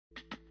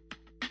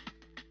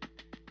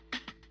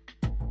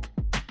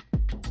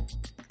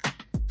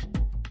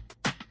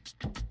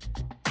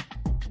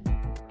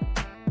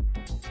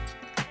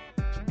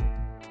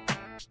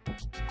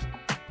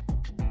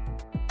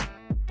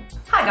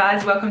Hi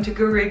guys, welcome to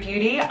Guru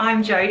Beauty.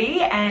 I'm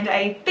Jodie and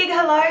a big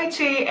hello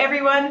to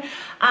everyone.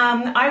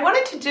 I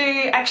wanted to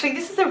do, actually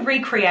this is a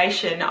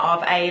recreation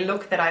of a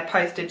look that I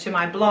posted to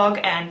my blog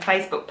and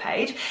Facebook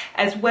page,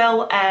 as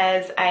well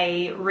as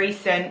a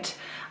recent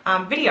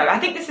video. I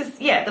think this is,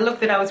 yeah, the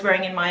look that I was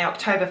wearing in my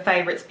October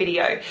favorites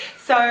video.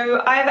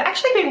 So I've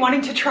actually been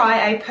wanting to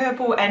try a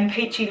purple and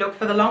peachy look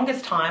for the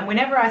longest time.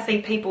 Whenever I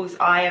see people's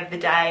eye of the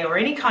day or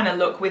any kind of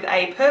look with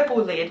a purple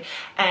lid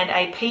and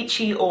a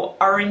peachy or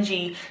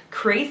orangey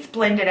crease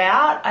blended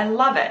out, I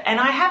love it. And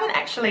I haven't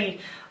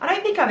actually, I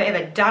don't think I've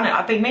ever done it.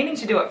 I've been meaning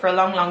to do it for a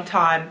long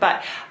time,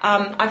 but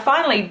I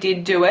finally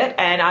did do it,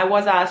 and I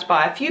was asked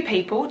by a few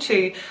people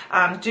to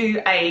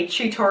do a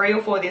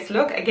tutorial for this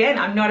look. Again,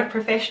 I'm not a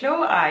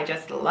professional. I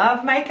just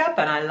love makeup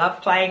and I love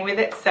playing with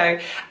it. So,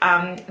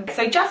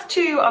 so just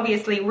to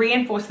obviously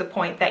reinforce the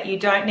point that you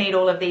don't need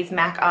all of these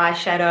MAC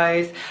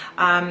eyeshadows,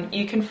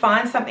 you can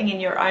find something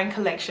in your own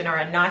collection or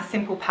a nice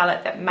simple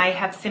palette that may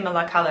have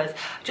similar colors.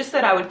 Just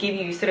that I would give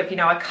you sort of, you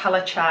know, a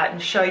color chart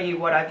and show you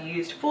what I've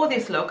used for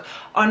this look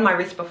on my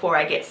wrist before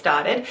I get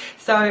started.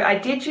 So I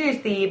did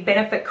use the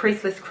Benefit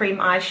Creaseless Cream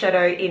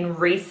Eyeshadow in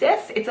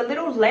Recess. It's a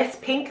little less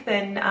pink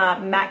than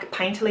MAC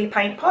Painterly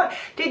Paint Pot.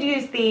 Did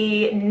use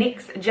the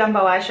NYX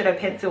Jumbo Eyeshadow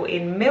Pencil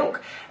in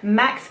Milk,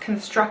 MAC's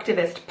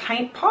Constructivist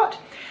Paint Pot.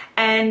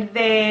 And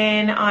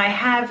then I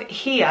have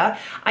here,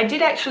 I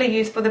did actually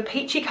use for the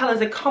peachy colors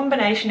a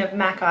combination of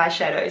MAC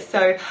eyeshadows.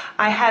 So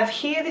I have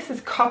here, this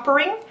is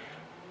Coppering,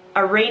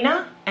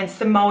 Arena and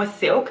Samoa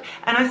Silk,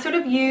 and I sort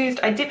of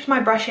used, I dipped my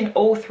brush in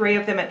all three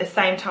of them at the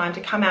same time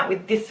to come out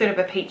with this sort of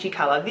a peachy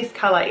color. This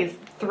color is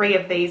three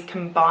of these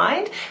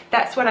combined.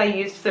 That's what I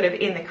used sort of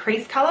in the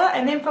crease color.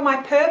 And then for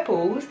my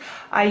purples,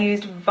 I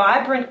used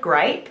Vibrant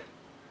Grape,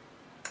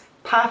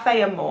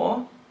 Parfait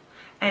Amour,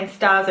 and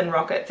Stars and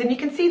Rockets, and you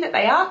can see that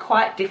they are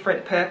quite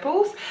different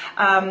purples.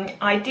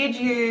 I did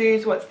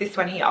use, what's this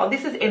one here? Oh,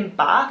 this is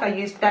Embark. I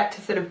used that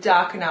to sort of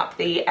darken up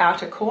the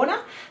outer corner.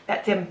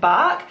 That's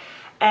Embark.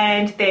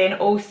 And then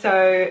also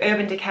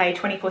Urban Decay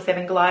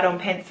 24/7 Glide On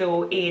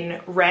Pencil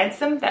in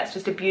Ransom. That's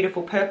just a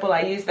beautiful purple.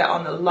 I used that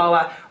on the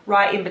lower,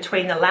 right in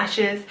between the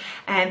lashes.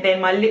 And then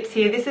my lips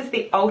here, this is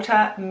the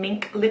Ulta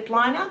Mink Lip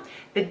Liner,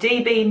 the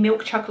DB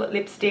Milk Chocolate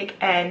Lipstick,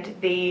 and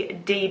the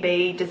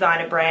DB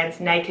Designer Brands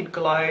Naked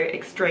Glow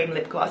Extreme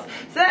Lip Gloss.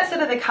 So that's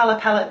sort of the color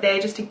palette there,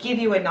 just to give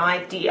you an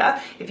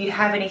idea if you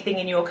have anything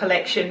in your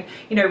collection,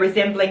 you know,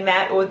 resembling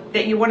that, or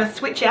that you want to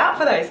switch out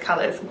for those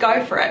colors,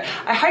 go for it.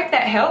 I hope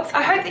that helps.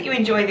 I hope that you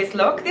enjoy this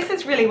look. This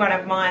is really one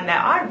of mine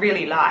that I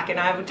really like and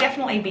I will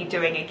definitely be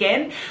doing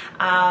again.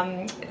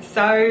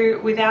 So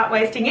without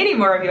wasting any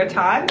more of your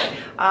time,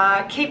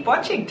 keep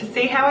watching to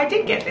see how I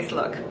did get this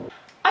look.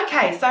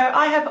 Okay, so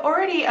I have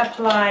already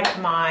applied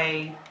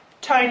my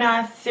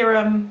toner,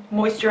 serum,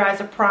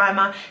 moisturizer,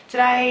 primer.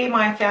 Today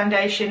my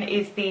foundation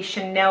is the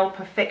Chanel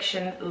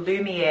Perfection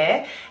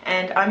Lumiere,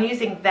 and I'm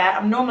using that.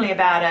 I'm normally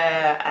about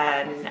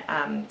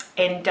an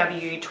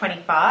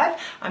NW25.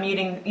 I'm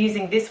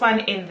using this one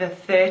in the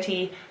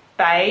 30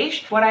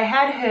 Beige. What I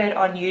had heard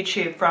on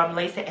YouTube from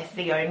Lisa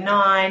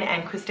SZ09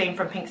 and Christine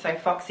from Pink So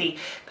Foxy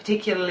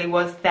particularly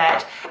was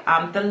that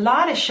the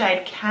lighter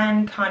shade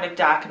can kind of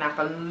darken up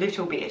a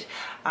little bit.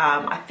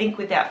 I think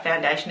with that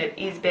foundation it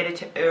is better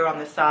to err on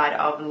the side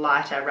of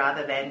lighter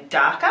rather than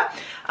darker.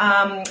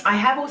 I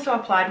have also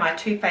applied my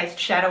Too Faced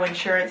Shadow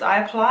Insurance. I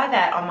apply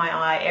that on my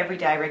eye every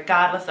day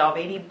regardless of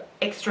any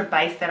extra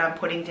base that I'm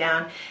putting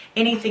down,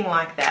 anything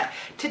like that.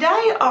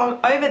 Today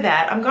over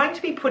that I'm going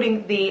to be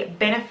putting the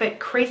Benefit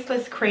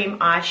Creaseless Cream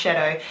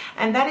Eyeshadow,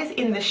 and that is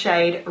in the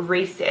shade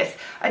Recess.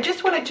 I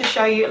just wanted to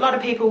show you, a lot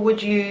of people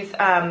would use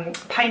MAC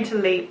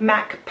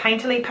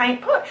Painterly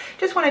Paint Pot.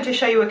 Just wanted to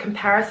show you a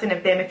comparison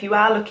of them if you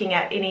are looking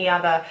at any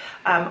other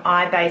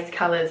eye-based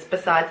colors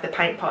besides the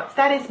paint pots.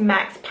 That is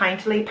MAC's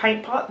Painterly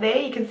Paint Pot there.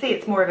 You can see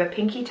it's more of a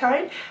pinky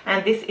tone,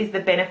 and this is the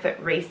Benefit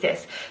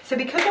Recess. So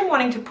because I'm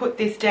wanting to put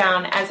this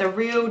down as a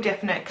real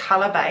definite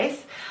color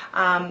base,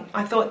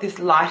 I thought this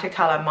lighter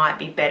color might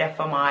be better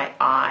for my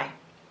eye.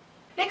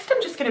 Next, I'm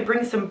just going to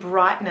bring some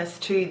brightness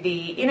to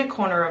the inner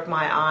corner of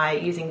my eye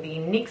using the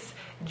NYX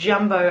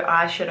Jumbo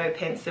Eyeshadow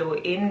Pencil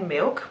in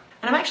Milk.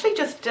 And I'm actually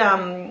just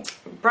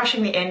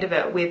brushing the end of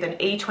it with an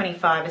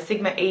E25, a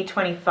Sigma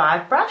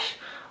E25 brush,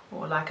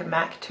 or like a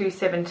MAC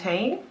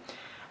 217.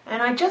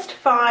 And I just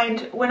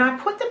find when I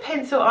put the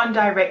pencil on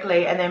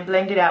directly and then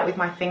blend it out with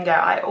my finger,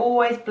 I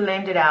always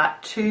blend it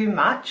out too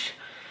much.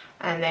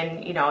 And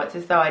then, you know, it's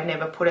as though I'd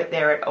never put it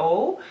there at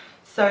all.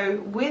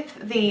 So with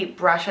the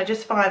brush, I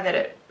just find that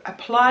it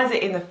applies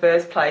it in the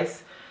first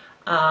place,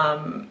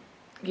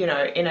 you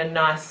know, in a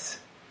nice,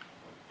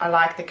 I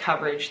like the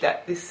coverage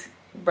that this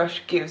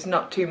brush gives,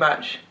 not too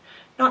much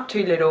not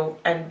too little,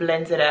 and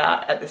blends it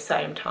out at the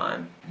same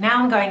time.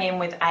 Now I'm going in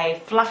with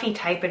a fluffy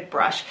tapered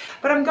brush,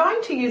 but I'm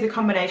going to use a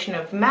combination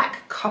of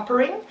MAC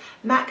Coppering,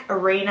 MAC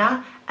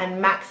Arena,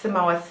 and MAC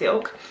Samoa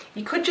Silk.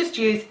 You could just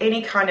use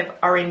any kind of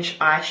orange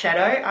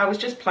eyeshadow. I was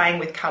just playing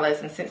with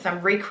colours, and since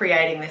I'm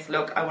recreating this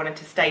look, I wanted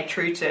to stay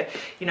true to,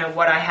 you know,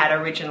 what I had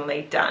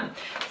originally done.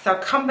 So a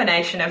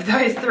combination of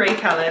those three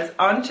colours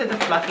onto the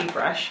fluffy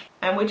brush,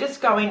 and we're just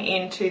going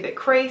into the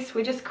crease.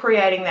 We're just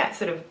creating that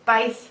sort of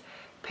base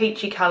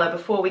peachy colour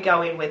before we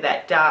go in with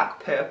that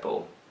dark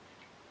purple.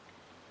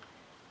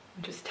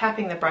 I'm just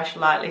tapping the brush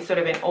lightly, sort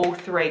of in all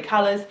three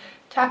colours,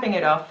 tapping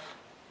it off,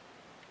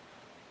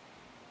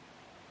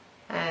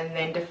 and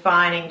then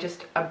defining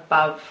just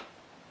above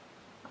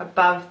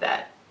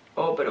that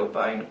orbital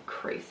bone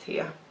crease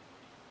here.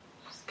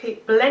 Just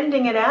keep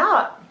blending it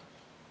out,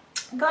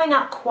 going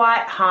up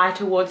quite high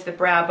towards the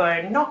brow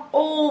bone, not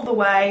all the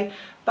way,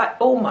 but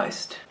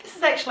almost. This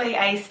is actually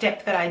a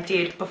step that I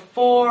did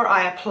before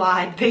I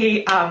applied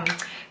the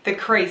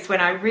crease,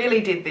 when I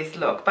really did this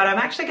look, but I'm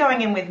actually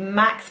going in with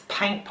MAC's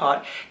Paint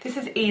Pot. This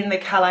is in the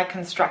colour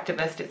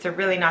Constructivist. It's a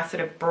really nice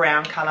sort of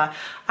brown colour.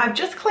 I've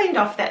just cleaned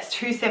off that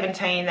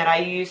 217 that I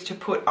used to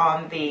put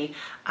on the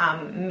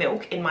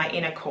milk in my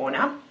inner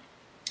corner,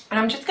 and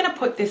I'm just going to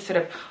put this sort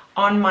of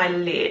on my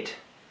lid.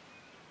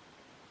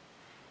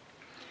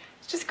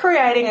 Just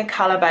creating a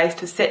colour base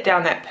to set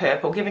down that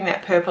purple, giving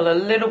that purple a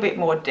little bit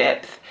more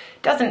depth.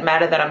 Doesn't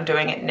matter that I'm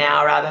doing it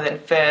now rather than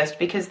first,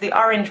 because the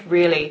orange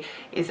really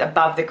is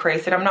above the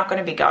crease, and I'm not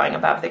going to be going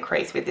above the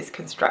crease with this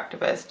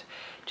Constructivist.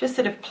 Just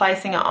sort of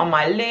placing it on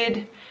my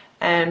lid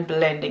and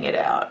blending it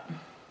out.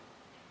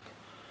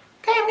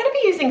 Okay, I'm going to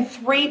be using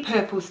three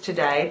purples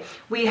today.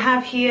 We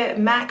have here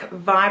MAC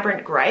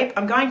Vibrant Grape.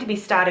 I'm going to be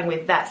starting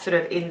with that sort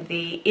of in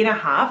the inner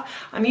half.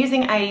 I'm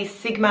using a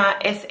Sigma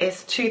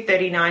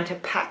SS239 to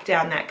pack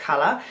down that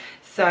colour.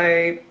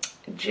 So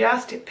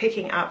just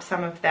picking up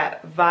some of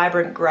that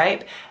Vibrant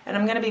Grape, and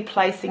I'm going to be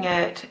placing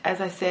it, as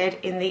I said,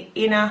 in the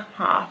inner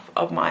half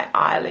of my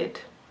eyelid.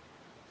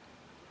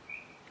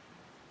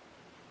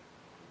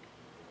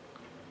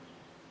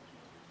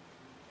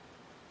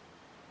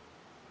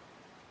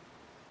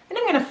 Then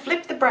I'm going to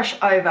flip the brush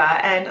over,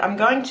 and I'm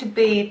going to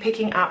be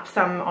picking up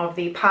some of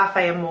the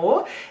Parfait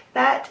Amour.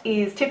 That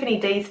is Tiffany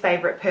D's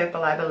favourite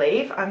purple, I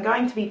believe. I'm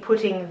going to be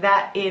putting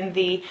that in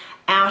the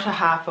outer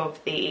half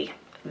of the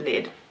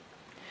lid.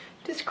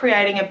 Just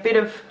creating a bit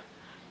of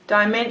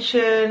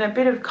dimension, a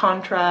bit of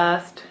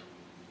contrast.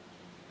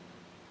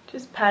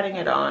 Just patting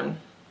it on.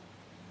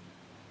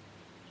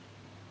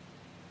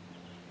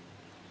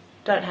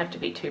 Don't have to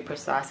be too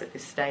precise at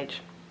this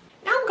stage.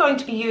 Now I'm going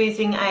to be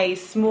using a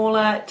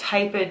smaller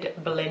tapered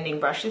blending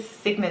brush. This is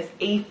Sigma's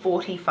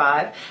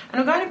E45,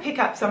 and I'm going to pick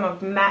up some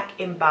of MAC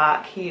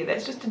Embark here.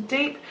 That's just a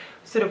deep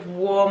sort of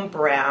warm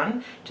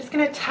brown. Just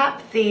going to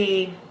tap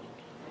the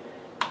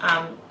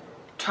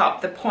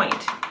top, the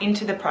point,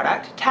 into the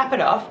product, tap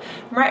it off.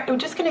 We're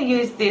just going to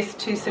use this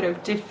to sort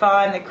of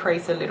define the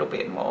crease a little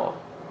bit more.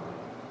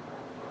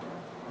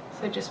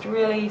 So just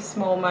really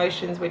small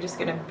motions. We're just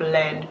going to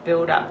blend,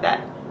 build up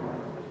that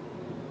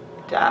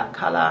dark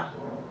colour.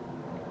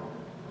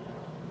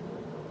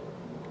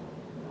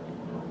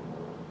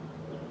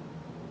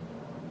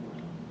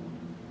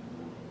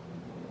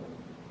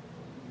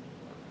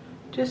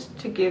 Just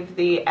to give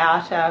the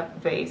outer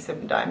V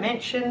some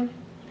dimension,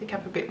 pick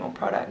up a bit more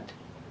product.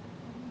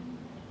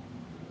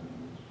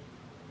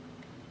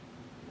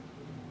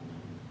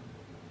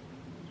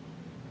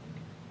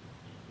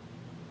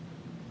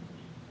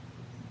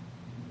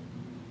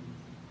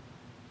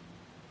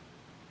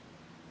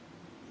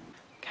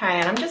 Okay,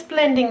 and I'm just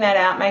blending that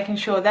out, making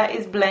sure that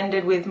is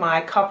blended with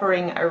my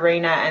Coppering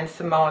Arena and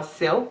Samoa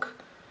Silk,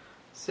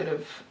 sort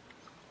of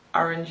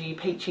orangey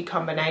peachy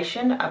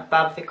combination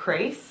above the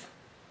crease.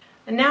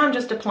 And now I'm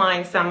just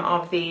applying some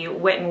of the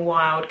Wet n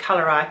Wild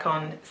Colour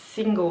Icon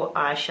single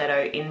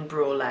eyeshadow in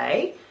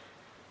Brule.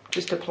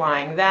 Just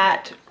applying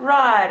that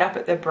right up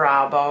at the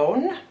brow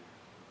bone.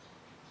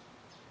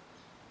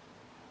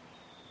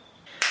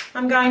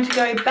 I'm going to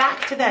go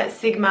back to that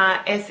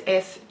Sigma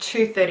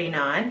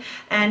SS239,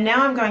 and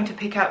now I'm going to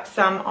pick up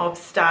some of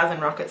Stars and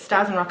Rockets.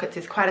 Stars and Rockets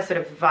is quite a sort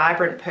of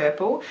vibrant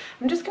purple.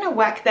 I'm just going to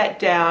whack that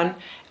down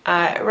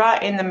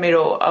right in the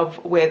middle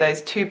of where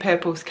those two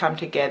purples come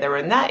together,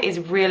 and that is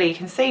really, you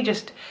can see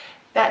just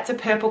that's a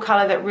purple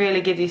colour that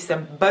really gives you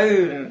some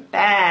boom,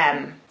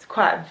 bam. It's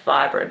quite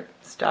vibrant,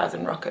 Stars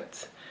and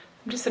Rockets.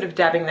 I'm just sort of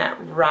dabbing that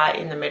right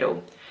in the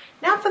middle.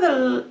 Now for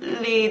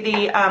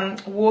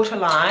the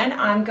waterline,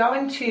 I'm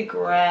going to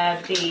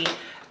grab the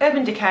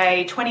Urban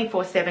Decay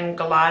 24/7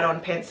 Glide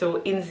On Pencil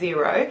in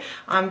 0.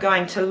 I'm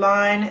going to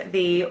line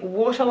the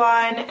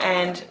waterline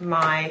and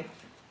my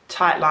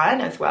tight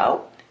line as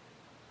well.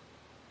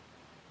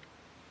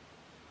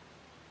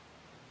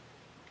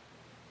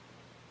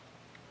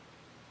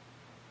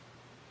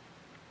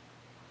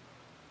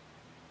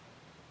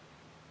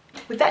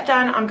 With that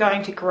done, I'm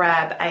going to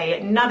grab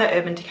another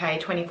Urban Decay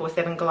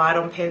 24/7 Glide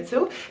On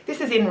pencil. This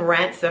is in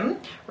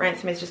Ransom.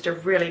 Ransom is just a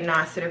really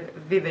nice sort of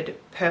vivid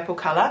purple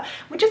colour.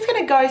 We're just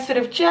going to go sort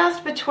of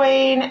just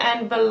between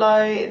and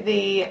below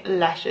the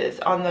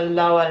lashes on the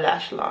lower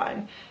lash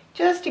line,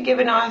 just to give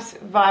a nice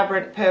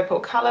vibrant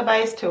purple colour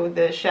base to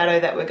the shadow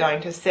that we're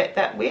going to set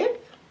that with.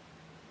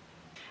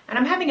 And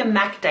I'm having a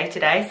MAC day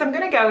today, so I'm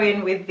going to go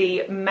in with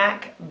the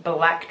MAC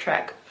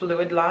Blacktrack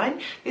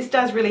Fluidline. This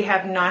does really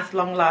have nice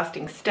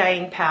long-lasting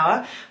staying power.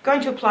 I'm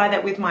going to apply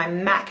that with my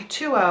MAC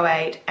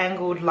 208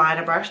 angled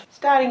liner brush,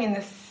 starting in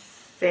the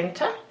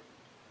centre.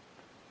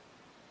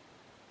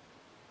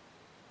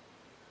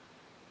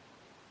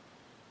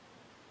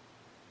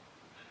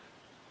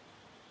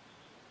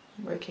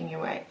 Working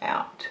your way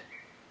out.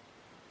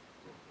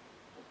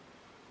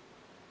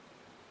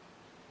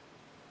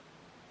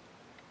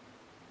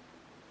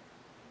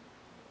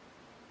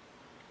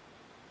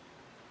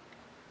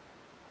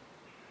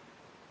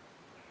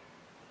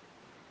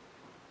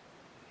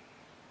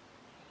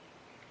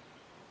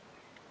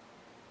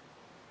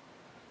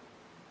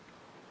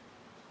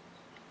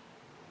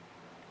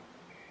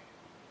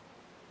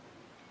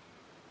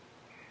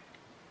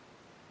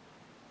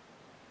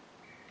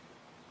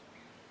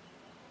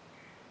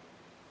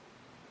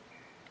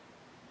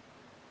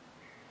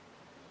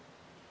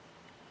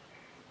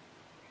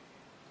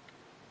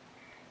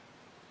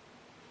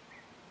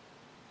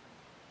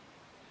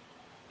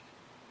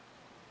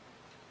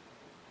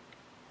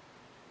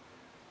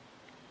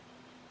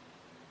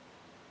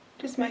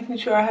 Just making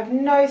sure I have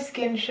no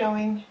skin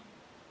showing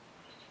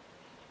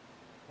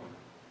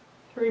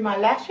through my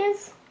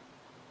lashes.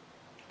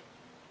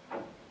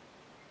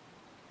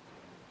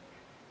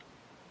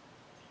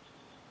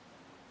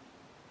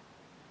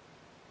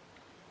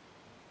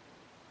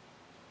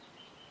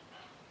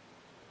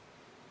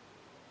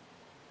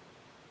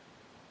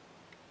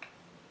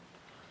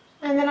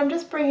 And then I'm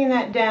just bringing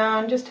that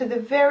down just to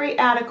the very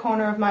outer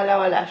corner of my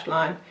lower lash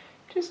line,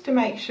 just to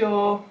make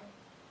sure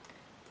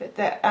that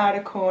that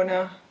outer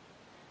corner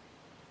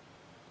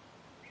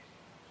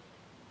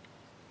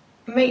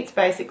meets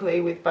basically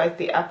with both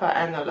the upper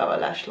and the lower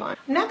lash line.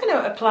 I'm now going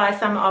to apply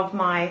some of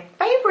my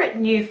favourite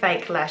new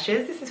fake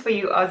lashes. This is for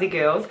you Aussie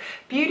girls.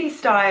 Beauty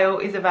Style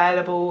is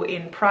available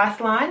in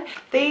Priceline.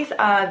 These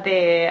are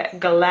their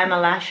Glamour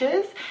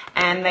lashes,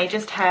 and they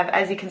just have,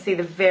 as you can see,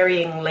 the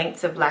varying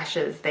lengths of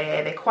lashes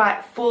there. They're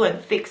quite full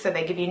and thick, so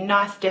they give you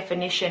nice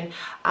definition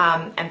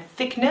and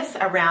thickness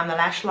around the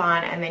lash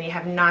line, and then you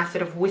have nice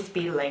sort of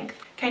wispy length.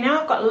 Okay,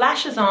 now I've got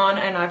lashes on,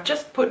 and I've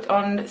just put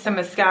on some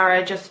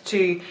mascara just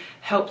to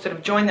help sort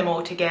of join them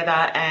all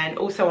together, and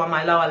also on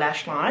my lower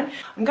lash line.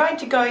 I'm going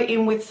to go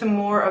in with some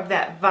more of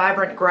that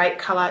vibrant grape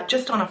colour,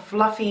 just on a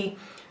fluffy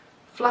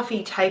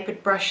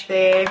tapered brush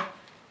there.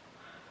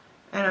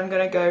 And I'm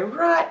going to go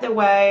right the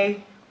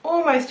way,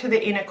 almost to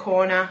the inner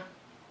corner.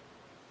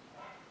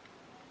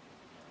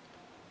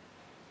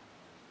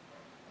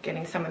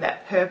 Getting some of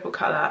that purple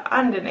colour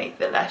underneath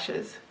the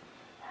lashes.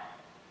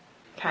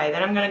 Okay,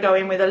 then I'm going to go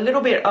in with a little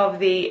bit of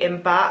the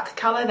Embark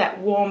colour, that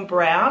warm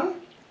brown,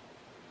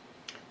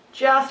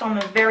 just on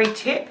the very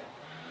tip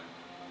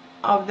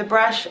of the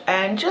brush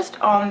and just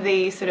on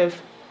the sort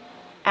of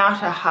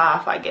outer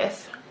half, I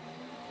guess.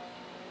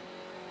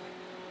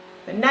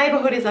 The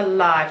neighbourhood is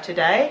alive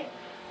today.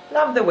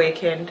 Love the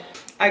weekend.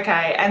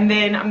 Okay, and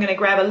then I'm going to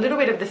grab a little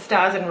bit of the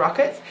Stars and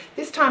Rockets,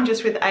 this time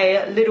just with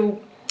a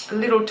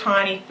little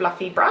tiny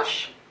fluffy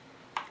brush.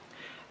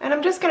 And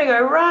I'm just going to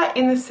go right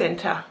in the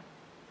centre.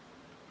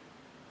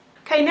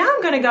 Okay, now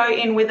I'm going to go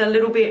in with a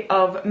little bit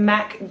of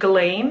MAC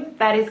Gleam.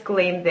 That is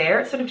Gleam there.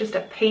 It's sort of just a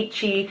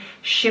peachy,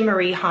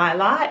 shimmery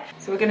highlight.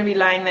 So we're going to be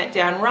laying that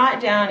down right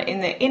down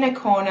in the inner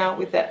corner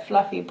with that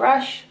fluffy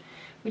brush.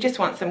 We just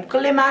want some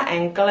glimmer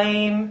and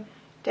gleam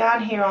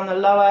down here on the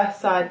lower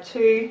side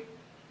too.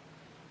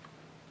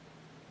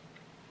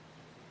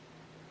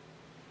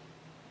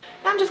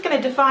 Now I'm just going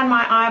to define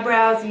my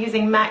eyebrows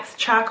using MAC's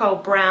Charcoal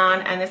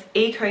Brown and this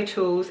Eco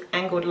Tools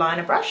Angled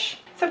Liner Brush.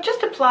 So I've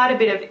just applied a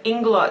bit of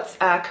Inglot's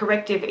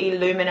Corrective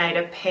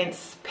Illuminator pen.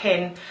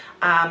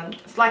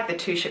 It's like the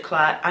Touche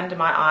Éclat under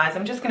my eyes.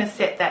 I'm just going to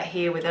set that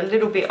here with a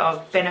little bit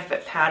of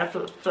Benefit Powder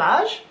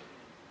Flage.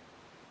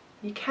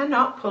 You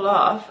cannot pull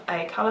off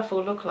a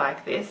colourful look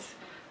like this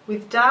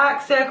with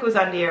dark circles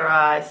under your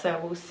eyes. So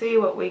we'll see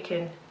what we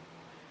can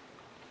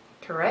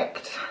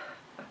correct.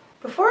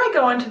 Before I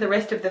go on to the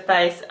rest of the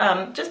face,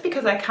 just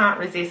because I can't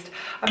resist,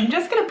 I'm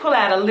just going to pull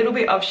out a little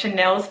bit of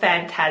Chanel's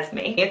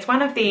Fantasme. It's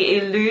one of the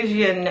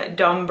Illusion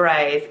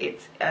d'Ombres.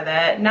 It's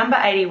the number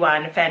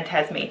 81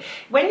 Fantasme.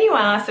 When you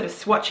are sort of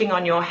swatching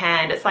on your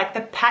hand, it's like the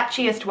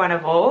patchiest one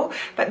of all,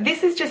 but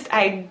this is just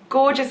a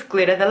gorgeous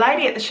glitter. The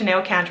lady at the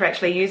Chanel counter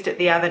actually used it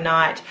the other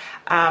night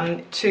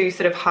to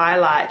sort of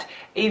highlight,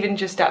 even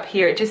just up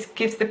here. It just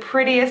gives the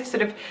prettiest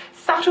sort of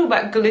subtle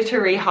but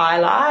glittery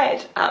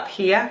highlight up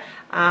here.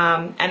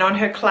 And on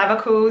her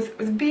clavicles. It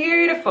was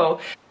beautiful.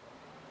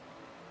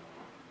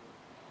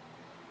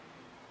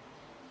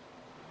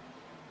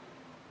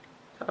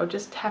 So I'll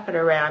just tap it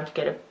around to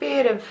get a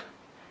bit of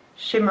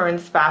shimmer and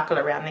sparkle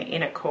around the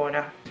inner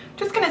corner.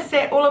 Just going to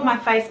set all of my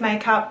face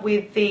makeup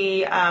with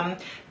the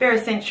Bare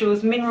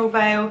Essentials Mineral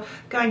Veil.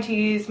 Going to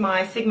use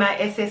my Sigma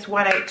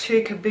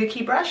SS182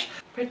 Kabuki brush,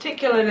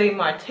 particularly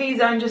my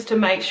T-zone, just to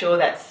make sure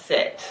that's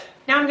set.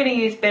 Now I'm going to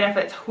use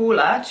Benefit's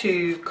Hoola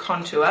to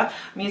contour.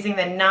 I'm using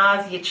the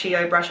NARS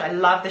Yachio brush. I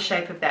love the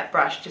shape of that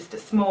brush. Just a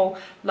small,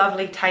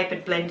 lovely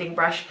tapered blending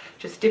brush.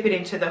 Just dip it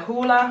into the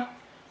Hoola.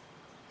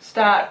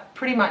 Start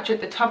pretty much at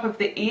the top of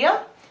the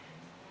ear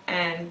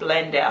and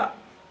blend out.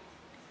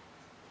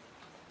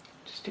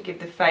 Just to give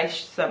the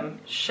face some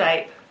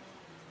shape,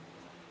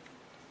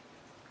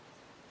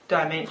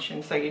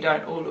 dimension, so you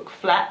don't all look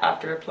flat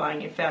after applying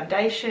your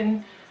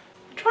foundation.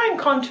 Try and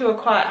contour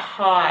quite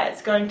high.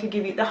 It's going to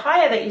give you, the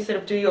higher that you sort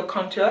of do your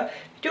contour,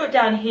 if you do it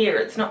down here,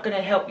 it's not going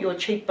to help your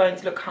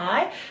cheekbones look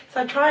high.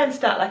 So I try and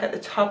start like at the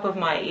top of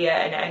my ear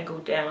and angle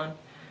down,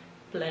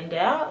 blend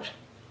out.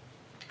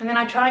 And then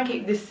I try and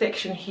keep this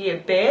section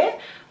here bare.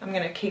 I'm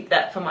going to keep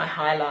that for my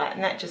highlight,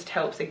 and that just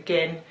helps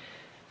again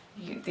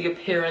the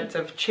appearance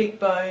of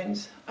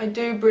cheekbones. I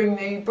do bring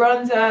the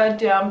bronzer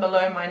down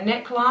below my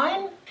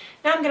neckline.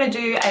 Now I'm going to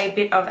do a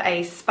bit of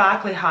a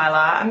sparkly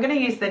highlight. I'm going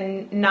to use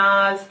the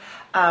NARS,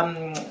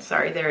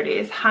 there it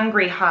is,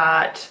 Hungry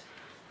Heart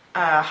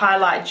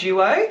Highlight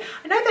Duo.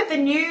 I know that the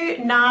new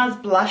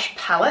NARS blush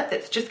palette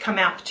that's just come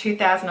out for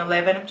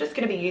 2011, I'm just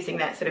going to be using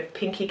that sort of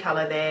pinky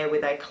colour there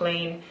with a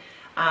clean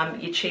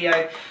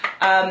Yachio.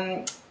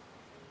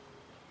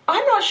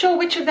 I'm not sure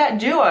which of that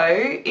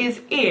duo is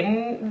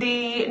in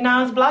the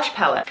NARS blush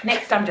palette.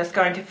 Next I'm just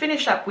going to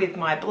finish up with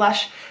my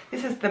blush.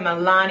 This is the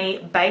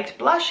Milani Baked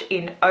Blush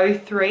in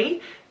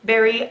 03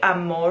 Berry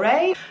Amour.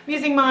 I'm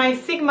using my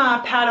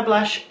Sigma Powder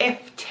Blush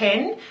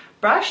F10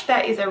 brush.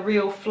 That is a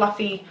real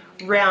fluffy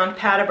round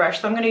powder brush,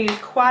 so I'm going to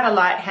use quite a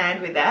light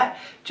hand with that.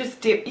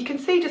 Just dip. You can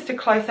see just a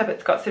close-up,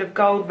 it's got sort of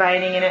gold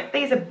veining in it.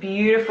 These are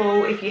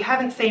beautiful. If you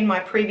haven't seen my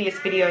previous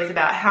videos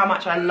about how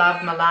much I love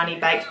Milani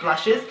baked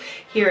blushes,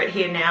 here at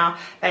Here Now,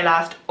 they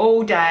last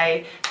all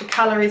day. The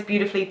colour is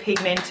beautifully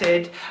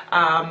pigmented.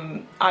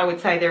 I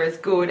would say they're as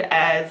good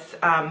as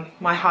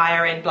my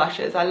higher end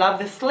blushes. I love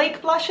the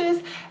sleek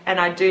blushes, and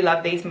I do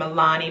love these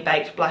Milani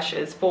baked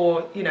blushes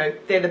for, you know,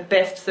 they're the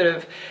best sort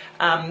of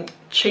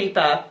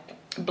cheaper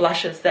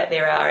blushes that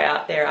there are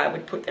out there. I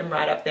would put them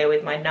right up there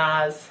with my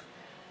NARS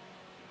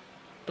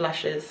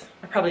blushes.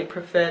 I probably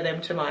prefer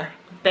them to my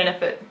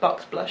Benefit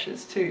box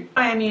blushes too.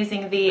 I am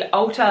using the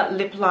Ulta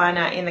lip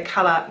liner in the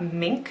colour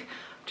Mink.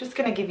 I'm just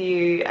going to give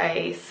you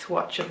a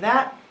swatch of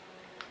that.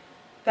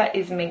 That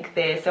is Mink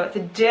there, so it's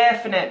a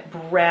definite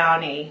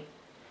brownie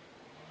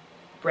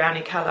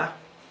colour.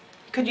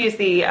 You could use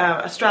the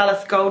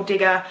Australis Gold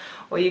Digger,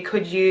 or you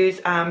could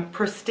use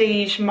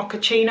Prestige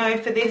Mochaccino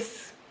for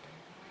this.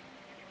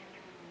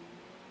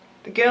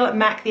 The girl at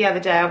MAC the other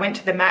day, I went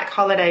to the MAC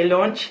holiday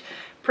launch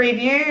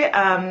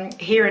preview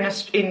here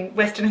in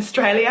Western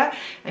Australia,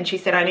 and she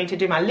said I need to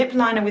do my lip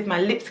liner with my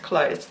lips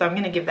closed, so I'm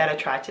going to give that a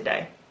try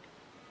today.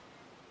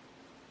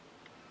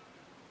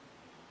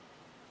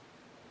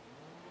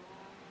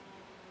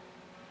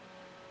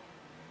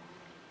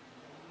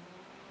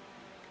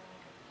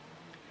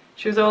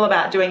 She was all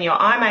about doing your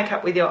eye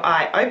makeup with your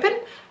eye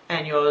open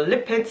and your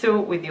lip pencil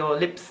with your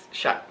lips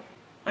shut.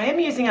 I am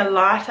using a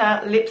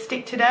lighter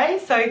lipstick today,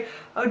 so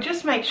I'll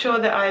just make sure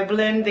that I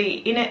blend the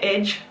inner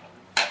edge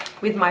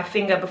with my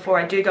finger before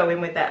I do go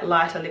in with that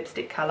lighter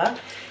lipstick colour.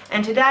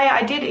 And today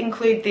I did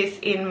include this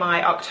in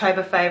my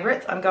October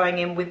favourites. I'm going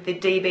in with the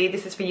DB,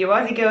 this is for you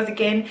Aussie girls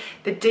again,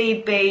 the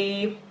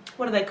DB,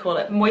 what do they call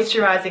it,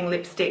 moisturising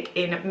lipstick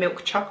in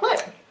Milk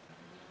Chocolate.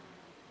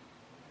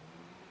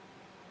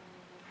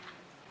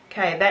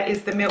 Okay, that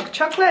is the Milk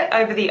Chocolate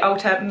over the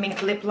Ulta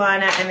Mink Lip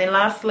Liner. And then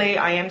lastly,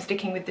 I am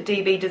sticking with the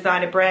DB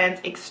Designer Brands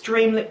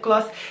Extreme Lip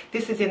Gloss.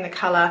 This is in the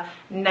colour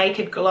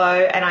Naked Glow,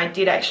 and I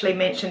did actually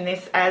mention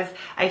this as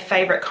a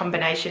favourite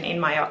combination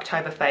in my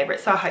October favourite,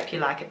 so I hope you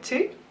like it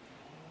too.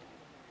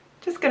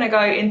 Just going to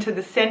go into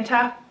the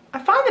centre. I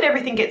find that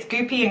everything gets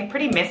goopy and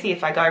pretty messy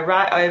if I go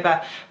right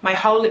over my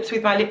whole lips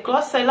with my lip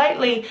gloss. So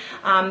lately,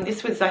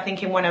 this was I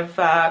think in one of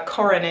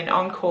Corin and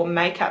Encore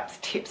Makeup's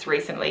tips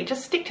recently,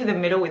 just stick to the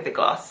middle with the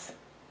gloss.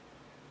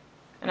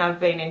 And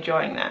I've been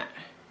enjoying that.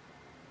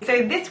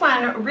 So this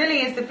one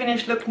really is the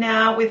finished look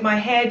now with my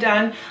hair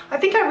done. I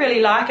think I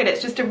really like it.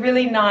 It's just a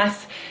really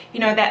nice, you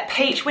know, that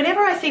peach.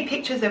 Whenever I see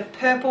pictures of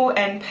purple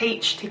and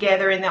peach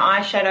together in the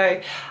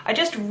eyeshadow, I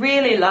just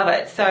really love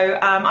it. So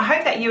I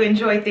hope that you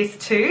enjoyed this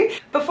too.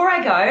 Before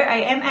I go, I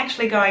am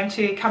actually going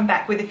to come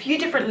back with a few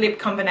different lip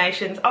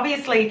combinations.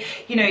 Obviously,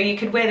 you know, you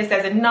could wear this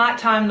as a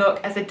nighttime look,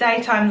 as a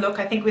daytime look.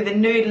 I think with a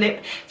nude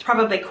lip, it's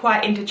probably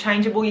quite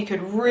interchangeable. You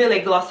could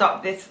really gloss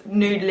up this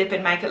nude lip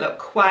and make it look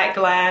quite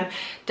glam,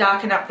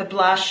 darken up the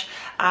blush,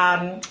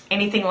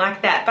 anything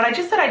like that. But I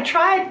just thought I'd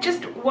try,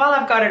 just while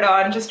I've got it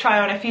on, just try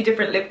on a few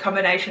different lip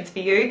combinations for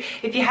you.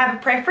 If you have a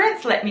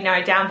preference, let me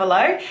know down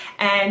below.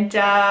 And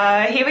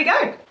here we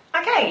go.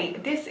 Okay,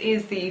 this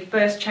is the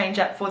first change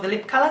up for the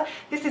lip colour.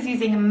 This is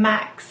using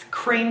MAC's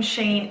Cream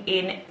Sheen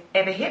in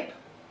Everhip.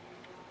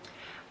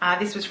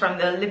 This was from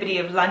the Liberty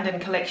of London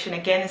collection.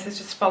 Again, this is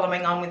just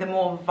following on with a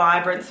more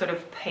vibrant sort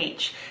of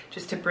peach,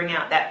 just to bring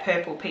out that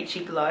purple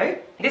peachy glow.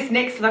 This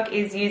next look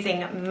is using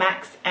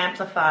Max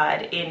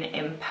Amplified in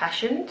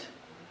Impassioned.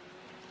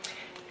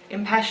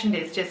 Impassioned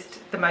is just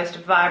the most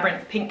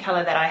vibrant pink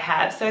colour that I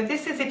have. So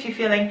this is if you're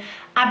feeling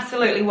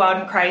absolutely wild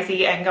and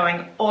crazy and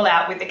going all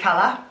out with the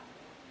colour.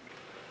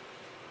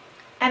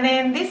 And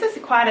then this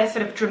is quite a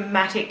sort of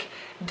dramatic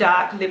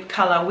dark lip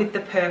colour with the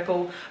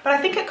purple, but I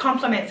think it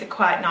complements it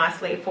quite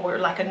nicely for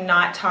like a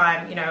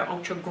nighttime, you know,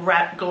 ultra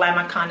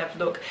glamour kind of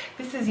look.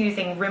 This is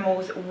using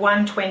Rimmel's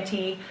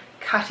 120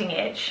 Cutting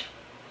Edge.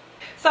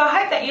 So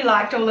I hope that you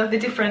liked all of the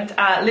different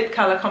lip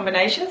colour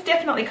combinations.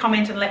 Definitely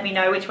comment and let me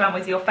know which one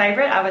was your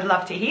favourite. I would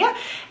love to hear.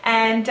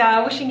 And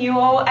wishing you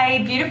all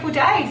a beautiful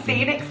day. See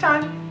you next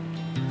time.